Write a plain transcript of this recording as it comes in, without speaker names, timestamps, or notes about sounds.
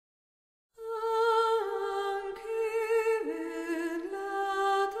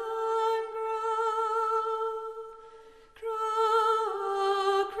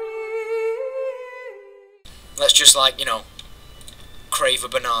let's just, like, you know, crave a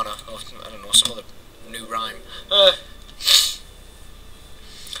banana. Or, I don't know, some other new rhyme.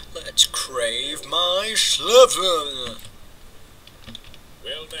 Let's crave my sliver.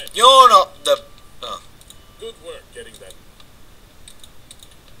 Well met. You're not the... Oh. Good work getting that.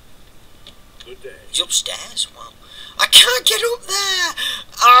 Good day. He's upstairs? Wow. I can't get up there!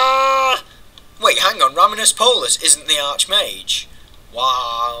 Wait, hang on. Raminus Polus isn't the Archmage.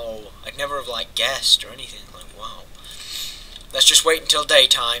 Wow. I'd never have, like, guessed or anything. Like, wow. Let's just wait until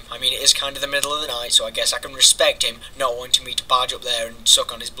daytime. I mean, it is kind of the middle of the night, so I guess I can respect him not wanting me to barge up there and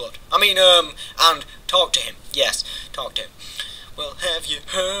suck on his blood. I mean, and talk to him. Yes, talk to him. Well, have you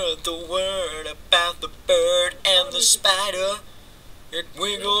heard the word about the bird and the spider? It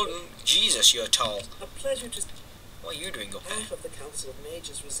wiggled and... Jesus, you're tall. A pleasure to... What are you doing up there? Half of the Council of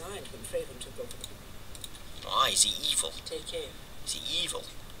Mages resigned when Craven took over the... Why? Is he evil? Take care. Is he evil?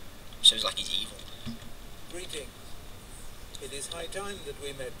 Sounds like he's evil. Greetings. It is high time that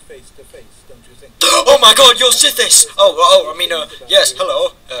we met face to face, don't you think? Oh my god, you're Sithis! Oh, I mean, yes,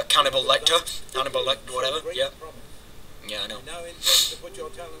 hello. Cannibal Lecter. Hannibal Lecter, whatever, yeah. Yeah, I know. I now intend to put your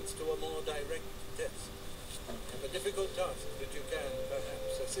talents to a more direct test. I have a difficult task that you can,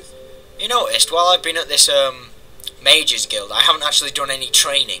 perhaps, assist me. You noticed, while I've been at this, Mages Guild, I haven't actually done any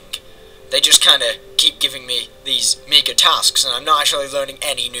training. They just kind of keep giving me these meager tasks, and I'm not actually learning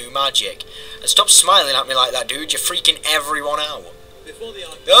any new magic. And stop smiling at me like that, dude. You're freaking everyone out. Before the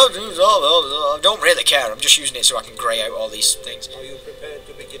I don't really care. I'm just using it so I can grey out all these things. Are you prepared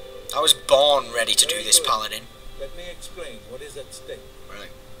to begin? I was born ready to do this, Paladin. Let me explain what is at stake.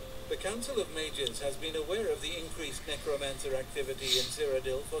 Right. The Council of Mages has been aware of the increased necromancer activity in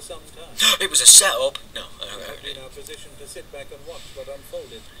Cyrodiil for some time. It was a setup. No. We have been in our position to sit back and watch what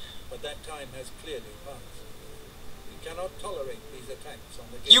unfolded, but that time has clearly passed. We cannot tolerate these attacks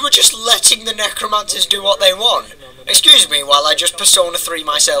on the guild. You were just letting the necromancers do what they want. Excuse me while I just Persona 3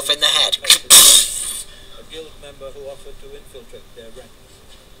 myself in the head. A guild member who offered to infiltrate their ranks.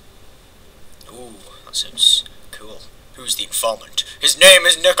 Ooh, that sounds cool. Who's the informant? His name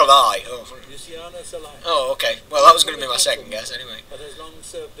is Nikolai. Oh, okay. Well, that was going to be my second guess, anyway. But has long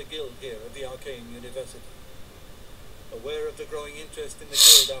served the guild here at the Arcane University. Aware of the growing interest in the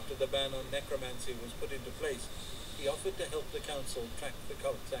guild after the ban on necromancy was put into place, he offered to help the council track the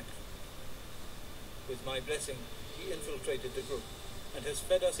cult's action. With my blessing, he infiltrated the group, and has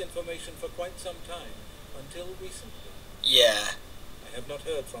fed us information for quite some time, until recently. Yeah. I have not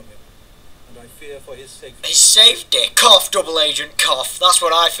heard from him, and I fear for his safety. His safety? Cough, double agent, cough. That's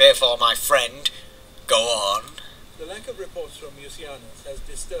what I fear for, my friend. Go on. The lack of reports from Mucianus has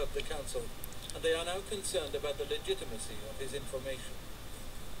disturbed the council, and they are now concerned about the legitimacy of his information.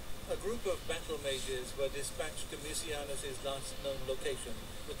 A group of BattleMages were dispatched to Mucianus' last known location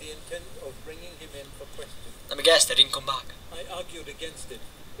with the intent of bringing him in for questioning. Let me guess, they didn't come back. I argued against it,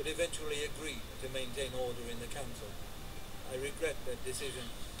 but eventually agreed to maintain order in the council. I regret that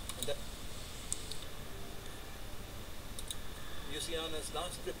decision, and that Mucianus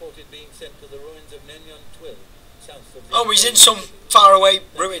last reported being sent to the ruins of Nenyon Twill, south of the... Oh, he's in some faraway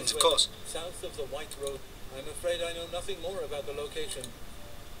ruins, of course. South of the White Road. I'm afraid I know nothing more about the location.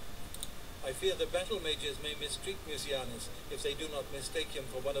 I fear the BattleMages may mistreat Mucianus if they do not mistake him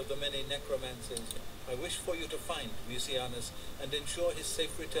for one of the many necromancers. I wish for you to find Mucianus and ensure his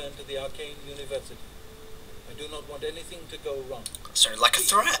safe return to the Arcane University. I do not want anything to go wrong. Sounded like a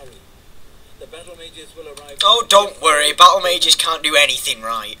threat. Hurry. The BattleMages will arrive... Oh, don't worry. BattleMages can't do anything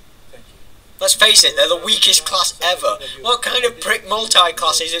right. Thank you. Let's face it, they're the weakest class ever. What kind of prick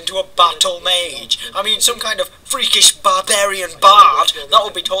multi-class is into a battle mage? I mean, some kind of freakish barbarian bard, that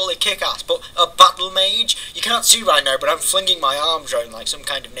would be totally kick-ass, but a battle mage? You can't see right now, but I'm flinging my arms around like some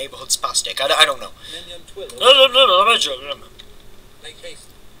kind of neighbourhood spastic. I don't know. Nenyon Twill. Make haste.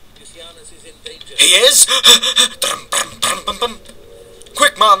 Mucianus is in danger. He is?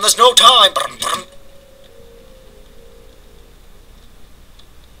 Quick, man, there's no time.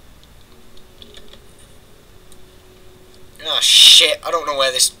 Ah, shit, I don't know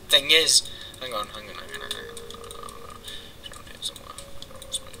where this thing is. Hang on.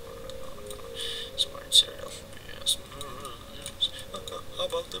 Somewhere in Cyrodiil. Yes. How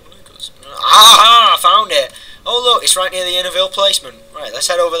about the blinkers? Aha, I found it. Oh, look, it's right near the Innerville placement. Right, let's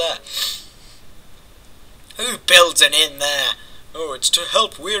head over there. Who builds an inn there? Oh, it's to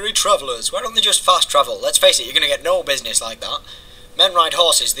help weary travellers. Why don't they just fast travel? Let's face it, you're going to get no business like that. Men ride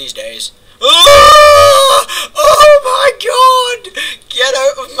horses these days. Oh, oh my god! Get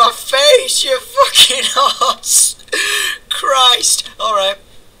out of my face, you fucking horse! Christ! Alright.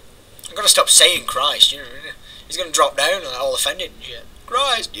 I'm gonna stop saying Christ, you know. He's gonna drop down and all offended and shit.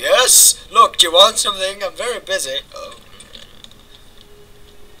 Christ. Yes. Look, do you want something? I'm very busy. Oh.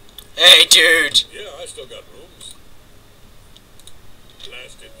 Hey, dude. Yeah, I still got rooms.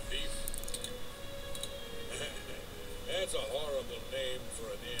 Blasted thief. That's a horrible name for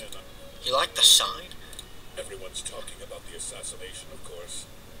an inn. You like the sign? Everyone's talking about the assassination, of course.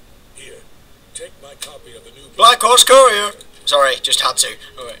 Here, take my copy of the new Black Horse Courier. Sorry, just had to.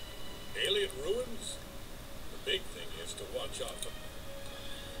 Alright. Alien Ruins? The big thing is to watch out for.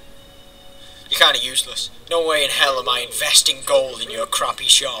 You're kind of useless. No way in hell am I investing gold in your crappy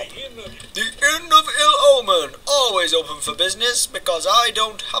shop. The Inn of... The Inn of Ill Omen. Always open for business because I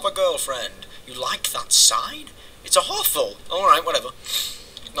don't have a girlfriend. You like that sign? It's awful. Alright, whatever.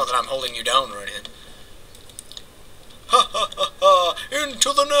 Not that I'm holding you down or anything. Ha ha ha ha!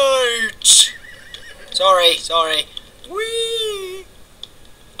 Into the night! Sorry. Whee!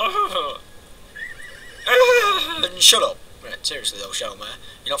 And shut up. Right, seriously though, Shelmare.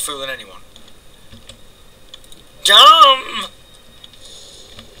 You're not fooling anyone. Damn!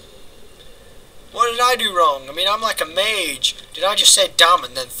 What did I do wrong? I mean, I'm like a mage. Did I just say damn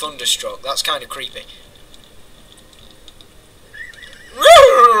and then thunderstruck? That's kind of creepy.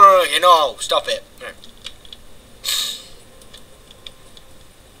 You know, stop it.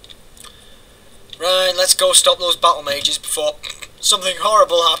 Right, let's go stop those battle mages before something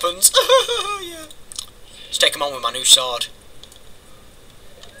horrible happens. Yeah. Let's take them on with my new sword.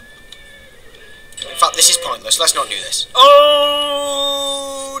 In fact, this is pointless. Let's not do this.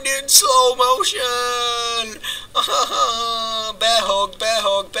 Oh, in slow motion. Bear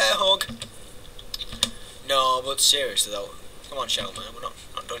hug. No, but seriously though. Come on, Shellman. We're not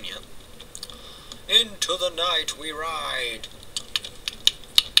done yet. Into the night we ride.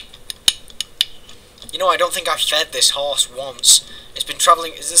 You know, I don't think I've fed this horse once. It's been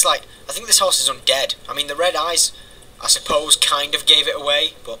travelling... Is this like... I think this horse is undead. I mean, the red eyes, I suppose, kind of gave it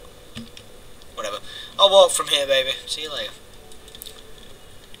away, but... Whatever. I'll walk from here, baby. See you later.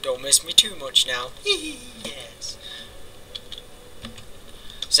 Don't miss me too much now. Yes.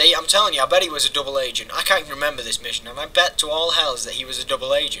 See, I'm telling you, I bet he was a double agent. I can't even remember this mission, and I bet to all hells that he was a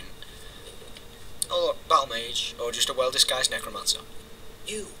double agent. Oh, look, battle mage, or just a well-disguised necromancer.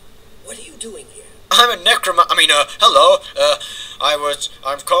 You, what are you doing here? I'm a necromancer. I mean, hello.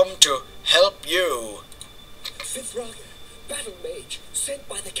 I've come to help you. Fifth Raga, battle mage, sent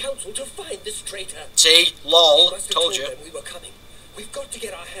by the council to find this traitor. See, lol. Must have Told you. them we were coming. We've got to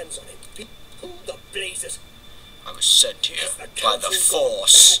get our hands on him. Who the blazes? I was sent here Has by the council gone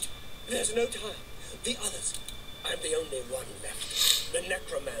Force. mad? There's no time. The others. I'm the only one left. The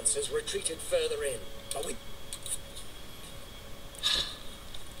necromancers retreated further in, but we...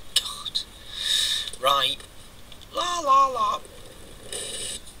 God. Right. La la la.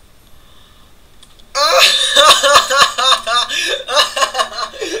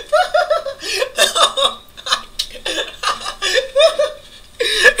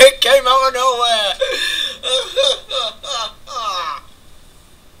 It came out of nowhere.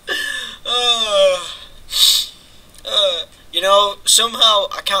 You know, somehow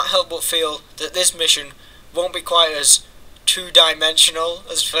I can't help but feel that this mission won't be quite as two-dimensional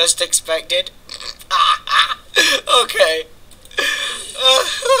as first expected. Okay.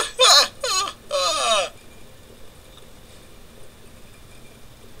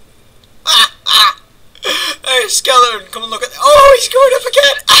 Hey, skeleton, come and look at... Oh, he's going up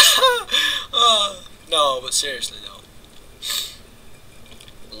again! No, but seriously though.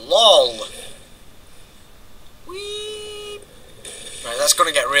 LOL. Whee! Right, that's going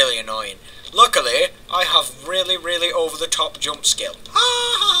to get really annoying. Luckily, I have really, really over-the-top jump skill.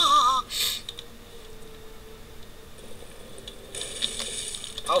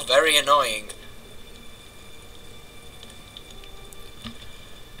 How very annoying.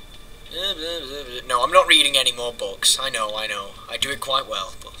 No, I'm not reading any more books. I know. I do it quite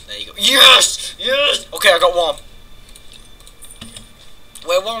well, but there you go. Yes! Yes! Okay, I got one.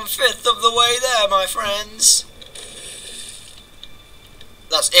 We're 1/5 of the way there, my friends.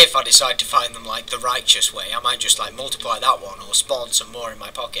 That's if I decide to find them, like, the righteous way. I might just, like, multiply that one or spawn some more in my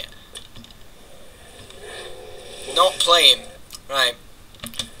pocket. Not playing. Right.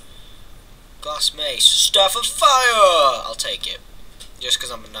 Glass mace. Staff of fire! I'll take it. Just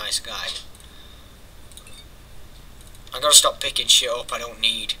because I'm a nice guy. I gotta stop picking shit up I don't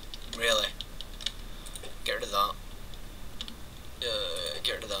need. Really. Get rid of that.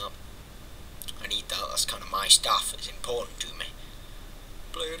 Get rid of that. I need that. That's kind of my stuff. It's important to me.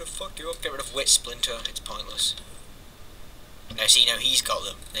 Play to fuck you up. Get rid of Wit Splinter. It's pointless. Now see, now he's got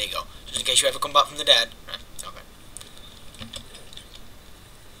them. There you go. Just in case you ever come back from the dead. Right. Okay.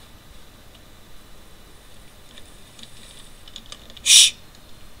 Shh.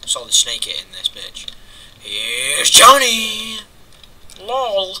 solid snake it in this bitch. Here's Johnny!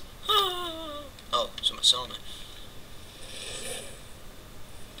 LOL! Oh, someone saw me.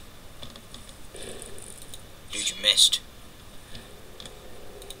 Dude, you missed.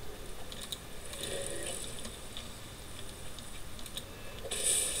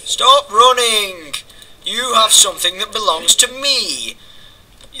 Stop running! You have something that belongs to me!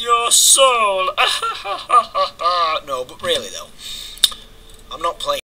 Your soul! No, but really though, I'm not playing.